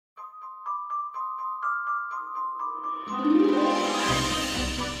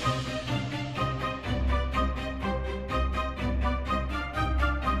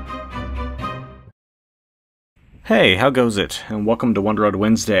Hey, how goes it? And welcome to Wonder Road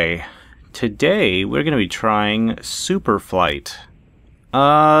Wednesday. Today, we're going to be trying Superflight.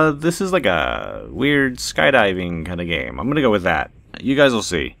 This is like a weird skydiving kind of game. I'm going to go with that. You guys will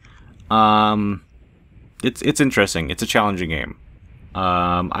see. It's interesting. It's a challenging game.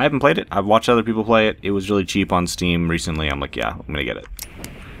 I haven't played it. I've watched other people play it. It was really cheap on Steam recently. I'm like, yeah, I'm going to get it.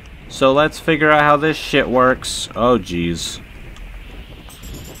 So let's figure out how this shit works. Oh, jeez.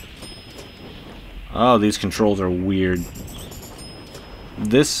 Oh, these controls are weird.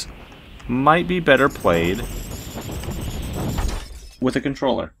 This might be better played with a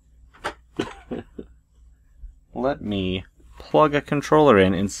controller. Let me plug a controller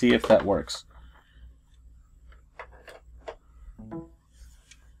in and see if that works.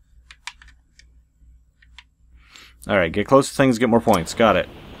 Alright, get close to things, get more points. Got it.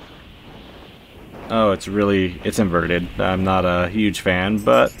 Oh, it's inverted. I'm not a huge fan,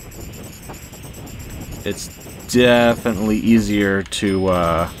 but it's definitely easier to,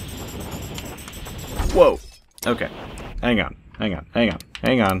 Whoa! Okay. Hang on.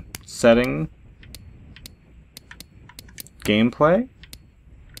 Setting. Gameplay?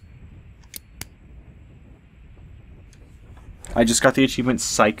 I just got the achievement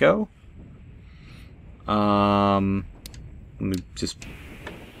Psycho. Let me just...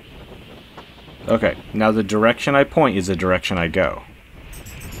 Okay, now the direction I point is the direction I go.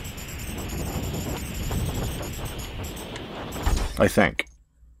 I think.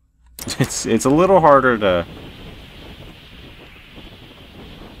 It's a little harder to...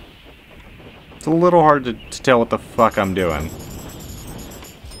 It's a little hard to tell what the fuck I'm doing.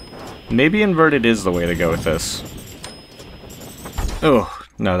 Maybe inverted is the way to go with this. Oh,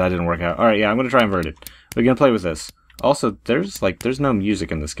 no, that didn't work out. Alright, yeah, I'm gonna try inverted. We're gonna play with this. Also, there's no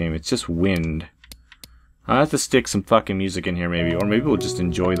music in this game. It's just wind. I'll have to stick some fucking music in here maybe, or maybe we'll just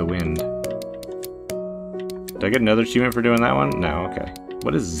enjoy the wind. Did I get another achievement for doing that one? No, okay.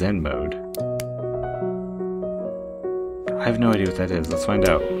 What is Zen mode? I have no idea what that is. Let's find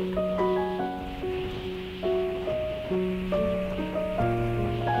out.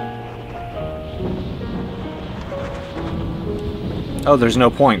 Oh, there's no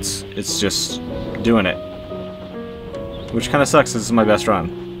points. It's just doing it. Which kind of sucks. This is my best run.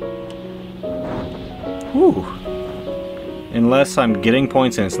 Whew. Unless I'm getting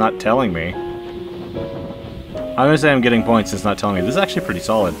points and it's not telling me. I'm gonna say I'm getting points, it's not telling me. This is actually pretty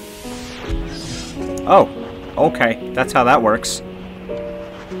solid. Oh, okay. That's how that works.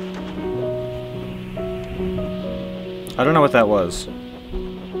 I don't know what that was.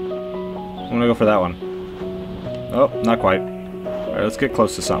 I'm gonna go for that one. Oh, not quite. Alright, let's get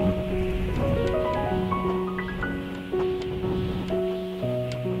close to something.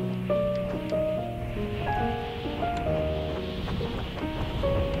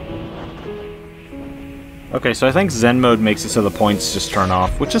 Okay, so I think Zen mode makes it so the points just turn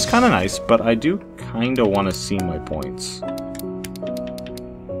off, which is kind of nice, but I do kind of want to see my points.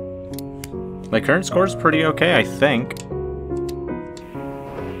 My current score is pretty okay, I think.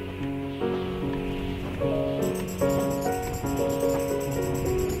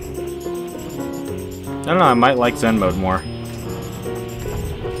 I don't know, I might like Zen mode more.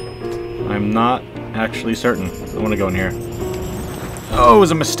 I'm not actually certain. I want to go in here. Oh, it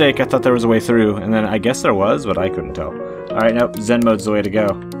was a mistake. I thought there was a way through, and then I guess there was, but I couldn't tell. Alright, nope, Zen mode's the way to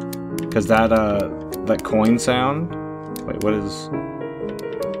go. Because that coin sound... Wait, what is...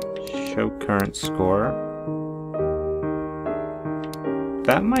 Show current score?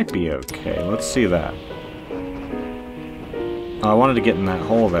 That might be okay. Let's see that. Oh, I wanted to get in that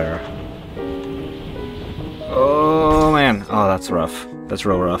hole there. Oh, man. Oh, that's rough. That's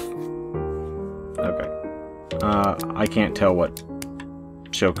real rough. Okay. I can't tell what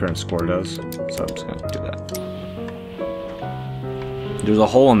show current score does, so I'm just gonna do that. There's a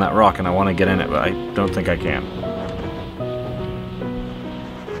hole in that rock and I want to get in it, but I don't think I can.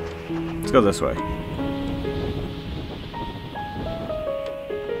 Let's go this way.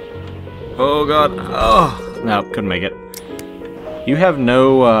 Oh god. Oh! No, couldn't make it. You have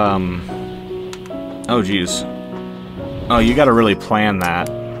no, Oh, jeez. Oh, you gotta really plan that.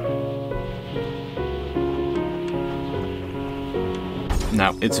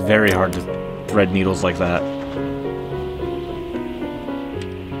 No, it's very hard to thread needles like that.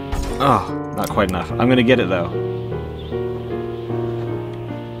 Oh, not quite enough. I'm gonna get it, though.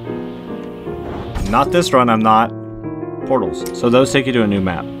 Not this run, I'm not. Portals. So those take you to a new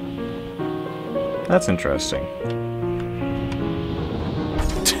map. That's interesting.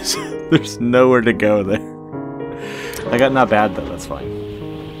 There's nowhere to go there. I got not bad though, that's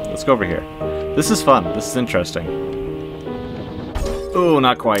fine. Let's go over here. This is fun, this is interesting. Ooh,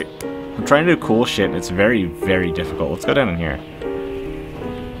 not quite. I'm trying to do cool shit and it's very, very difficult. Let's go down in here.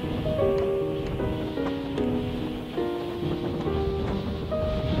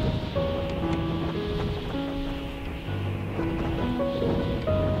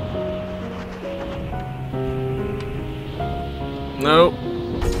 Nope.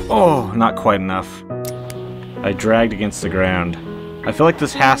 Oh, not quite enough. I dragged against the ground. I feel like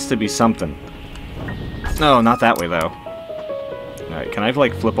this has to be something. No, not that way though. Alright, can I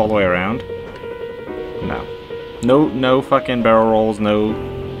like flip all the way around? No. No fucking barrel rolls, no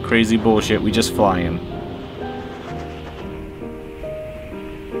crazy bullshit, we just fly in.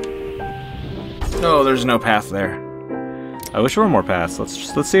 No, there's no path there. I wish there were more paths.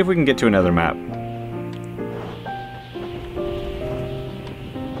 Let's see if we can get to another map.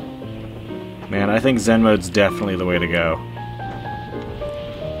 Man, I think Zen mode's definitely the way to go.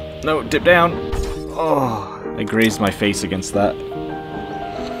 No, dip down! Oh, I grazed my face against that.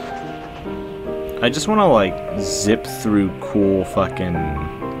 I just want to, like, zip through cool fucking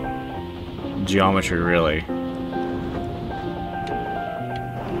geometry, really.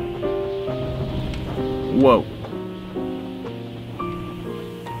 Whoa.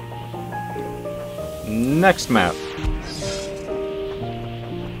 Next map.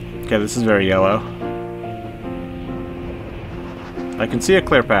 Okay, this is very yellow. I can see a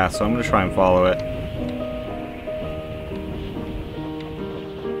clear path, so I'm going to try and follow it.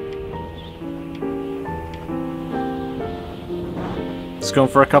 Just going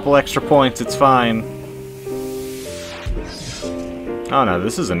for a couple extra points, it's fine. Oh no,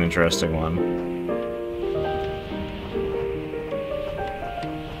 this is an interesting one.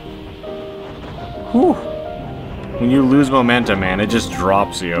 Whew. When you lose momentum, man, it just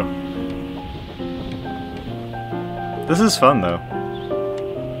drops you. This is fun, though.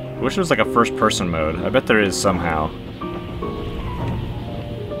 I wish there was like a first-person mode. I bet there is somehow.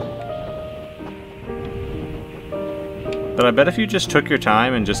 But I bet if you just took your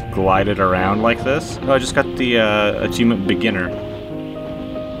time and just glided around like this... Oh, I just got the achievement beginner.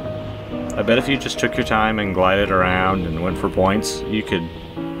 I bet if you just took your time and glided around and went for points, you could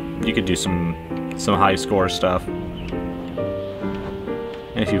do some high score stuff.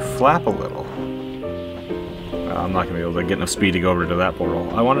 And if you flap a little... I'm not going to be able to get enough speed to go over to that portal.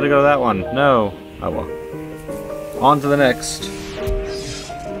 I wanted to go to that one. No. Oh well. On to the next.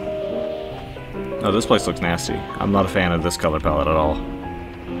 Oh, this place looks nasty. I'm not a fan of this color palette at all.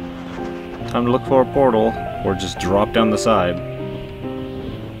 Time to look for a portal, or just drop down the side.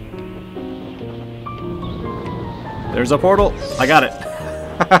 There's a portal! I got it!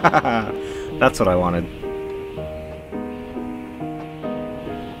 That's what I wanted.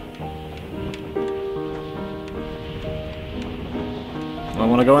 I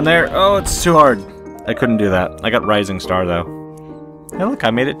want to go in there. Oh, it's too hard. I couldn't do that. I got Rising Star, though. Hey, look,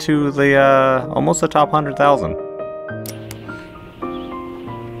 I made it to the, almost the top 100,000.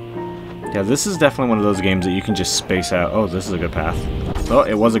 Yeah, this is definitely one of those games that you can just space out. Oh, this is a good path. Oh,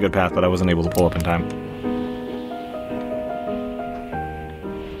 it was a good path, but I wasn't able to pull up in time.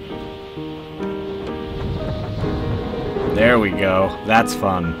 There we go. That's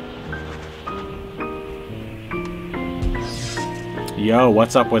fun. Yo,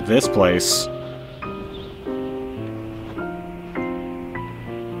 what's up with this place?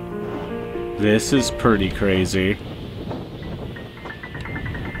 This is pretty crazy.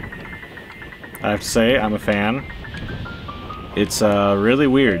 I have to say, I'm a fan. It's really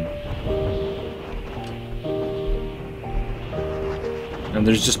weird. And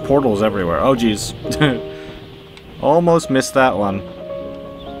there's just portals everywhere. Oh geez. Almost missed that one.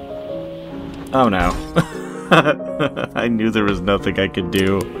 Oh no. I knew there was nothing I could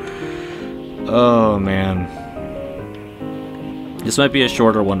do. Oh man. This might be a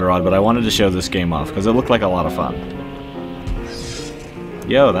shorter Wonder Rod, but I wanted to show this game off because it looked like a lot of fun.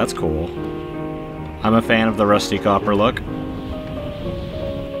 Yo, that's cool. I'm a fan of the rusty copper look.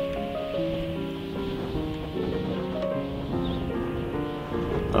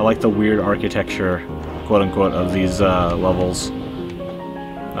 I like the weird architecture, quote-unquote, of these levels.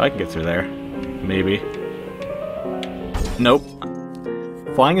 I can get through there. Maybe. Nope.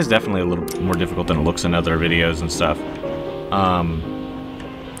 Flying is definitely a little more difficult than it looks in other videos and stuff.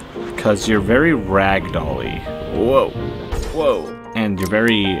 Because you're very ragdoll-y. Whoa. Whoa. And you're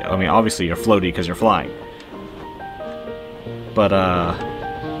very, I mean, obviously you're floaty because you're flying. But,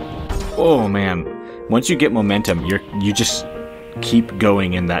 oh man. Once you get momentum, you just keep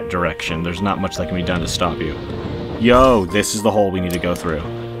going in that direction. There's not much that can be done to stop you. Yo, this is the hole we need to go through.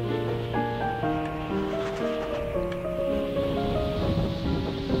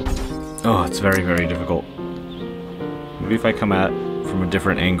 Oh, it's very, very difficult. Maybe if I come at from a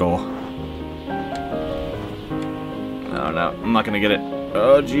different angle. Oh no, I'm not gonna get it.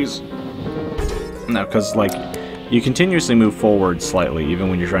 Oh jeez. No, because like you continuously move forward slightly even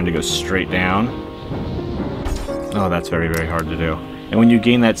when you're trying to go straight down. Oh, that's very, very hard to do. And when you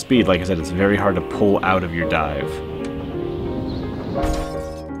gain that speed, like I said, it's very hard to pull out of your dive.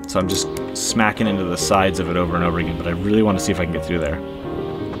 So I'm just smacking into the sides of it over and over again, but I really want to see if I can get through there.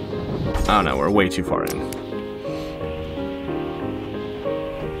 Oh no, we're way too far in.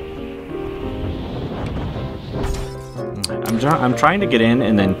 I'm trying to get in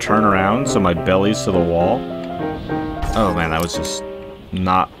and then turn around so my belly's to the wall. Oh man, that was just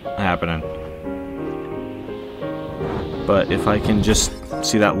not happening. But if I can just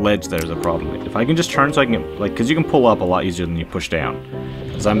see that ledge, there's a problem. If I can just turn so I can get, like, because you can pull up a lot easier than you push down.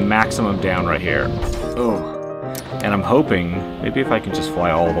 Because I'm maximum down right here. Oh. And I'm hoping, maybe if I can just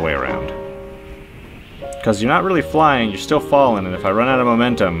fly all the way around. Because you're not really flying, you're still falling, and if I run out of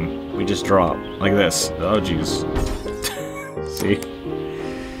momentum, we just drop. Like this. Oh, jeez. See?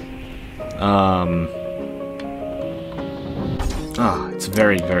 It's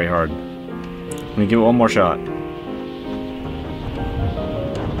very, very hard. Let me give it one more shot.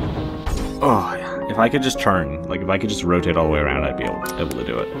 Oh, if I could just turn, like if I could just rotate all the way around, I'd be able to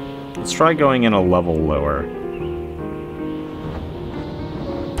do it. Let's try going in a level lower.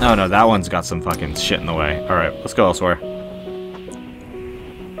 Oh no, that one's got some fucking shit in the way. Alright, let's go elsewhere.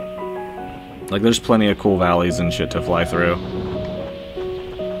 Like, there's plenty of cool valleys and shit to fly through.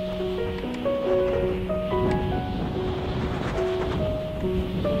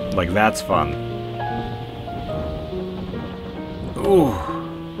 Like, that's fun. Ooh.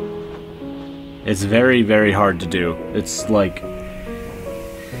 It's very, very hard to do. It's like...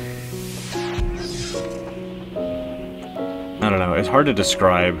 I don't know, it's hard to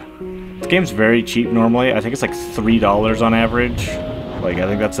describe. The game's very cheap normally. I think it's like $3 on average. Like, I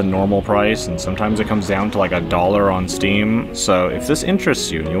think that's a normal price, and sometimes it comes down to like $1 on Steam. So if this interests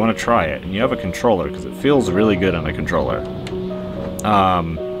you and you want to try it, and you have a controller, because it feels really good on a controller,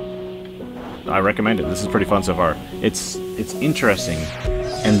 I recommend it. This is pretty fun so far. It's interesting.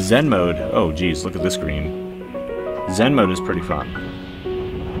 And Zen mode, oh geez, look at this green. Zen mode is pretty fun.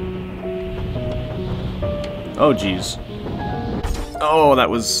 Oh geez. Oh, that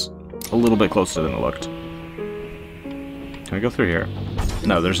was a little bit closer than it looked. Can I go through here?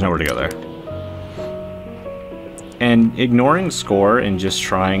 No, there's nowhere to go there. And ignoring score and just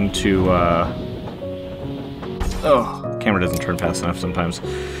trying to, oh, camera doesn't turn fast enough sometimes.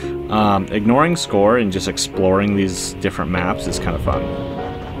 Ignoring score and just exploring these different maps is kind of fun.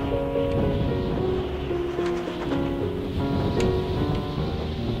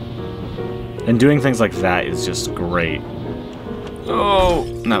 And doing things like that is just great. Oh!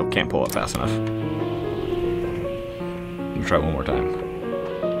 No, can't pull up fast enough. Let me try one more time.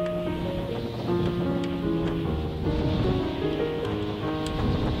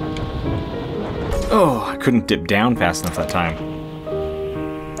 Oh, I couldn't dip down fast enough that time.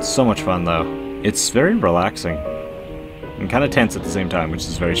 So much fun, though. It's very relaxing. And kind of tense at the same time, which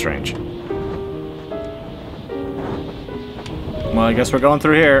is very strange. Well, I guess we're going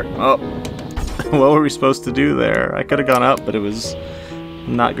through here. Oh. What were we supposed to do there? I could have gone up, but it was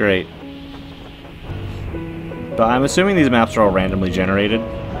not great. But I'm assuming these maps are all randomly generated.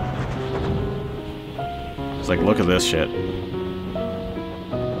 It's like, look at this shit.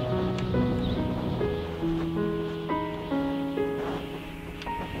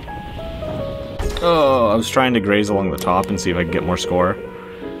 Oh, I was trying to graze along the top and see if I could get more score.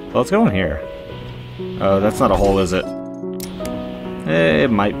 Well, let's go in here. Oh, that's not a hole, is it?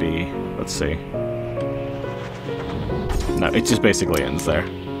 It might be. Let's see. No, it just basically ends there.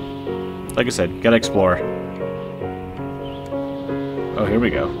 Like I said, gotta explore. Oh, here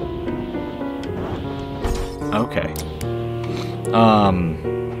we go. Okay.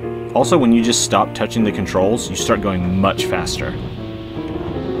 Also, when you just stop touching the controls, you start going much faster.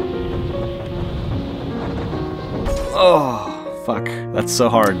 Oh, fuck. That's so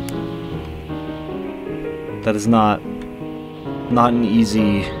hard. That is not an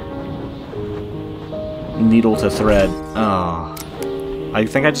easy needle to thread. Oh. I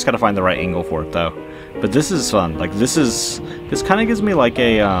think I just gotta find the right angle for it, though. But this is fun. Like, this kind of gives me like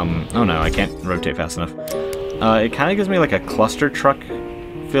a, oh no, I can't rotate fast enough. It kind of gives me like a cluster truck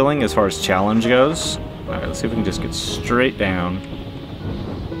feeling as far as challenge goes. Alright, let's see if we can just get straight down.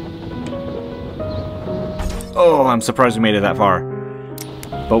 Oh, I'm surprised we made it that far.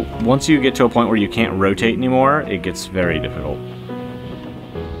 But once you get to a point where you can't rotate anymore, it gets very difficult.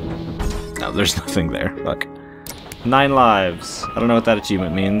 Oh, there's nothing there. Fuck. 9 lives. I don't know what that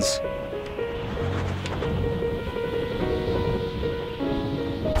achievement means.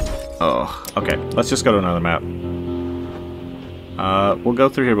 Oh, okay. Let's just go to another map. We'll go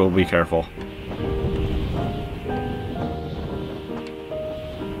through here, but we'll be careful.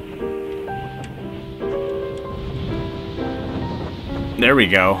 There we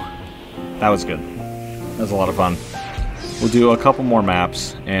go. That was good. That was a lot of fun. We'll do a couple more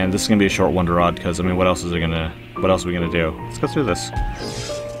maps, and this is gonna be a short one to rod because I mean, what else are we gonna do? Let's go through this.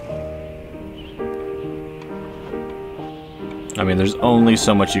 I mean, there's only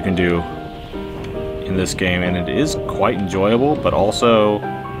so much you can do in this game, and it is quite enjoyable, but also,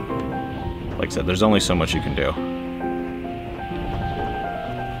 like I said, there's only so much you can do.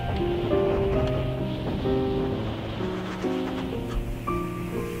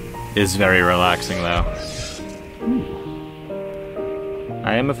 It's very relaxing, though.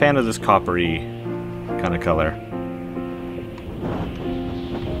 I am a fan of this coppery kind of color.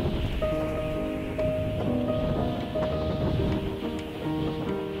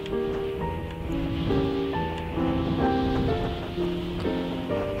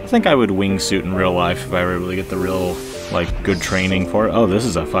 I think I would wingsuit in real life if I were able to get the real, like, good training for it. Oh, this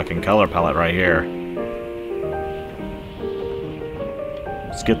is a fucking color palette right here.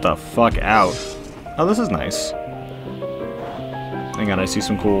 Let's get the fuck out. Oh, this is nice. Hang on, I see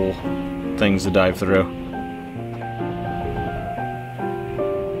some cool things to dive through.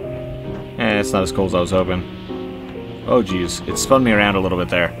 Eh, it's not as cool as I was hoping. Oh, geez. It spun me around a little bit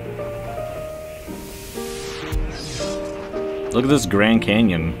there. Look at this Grand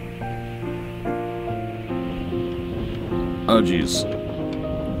Canyon. Oh, geez. I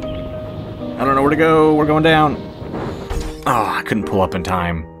don't know where to go. We're going down. Oh, I couldn't pull up in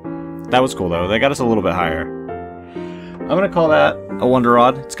time. That was cool, though. They got us a little bit higher. I'm going to call that a Wonder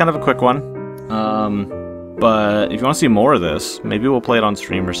Rod. It's kind of a quick one. But if you want to see more of this, maybe we'll play it on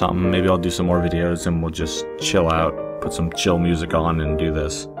stream or something. Maybe I'll do some more videos and we'll just chill out, put some chill music on and do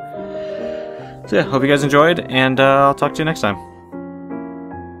this. So yeah, hope you guys enjoyed, and I'll talk to you next time.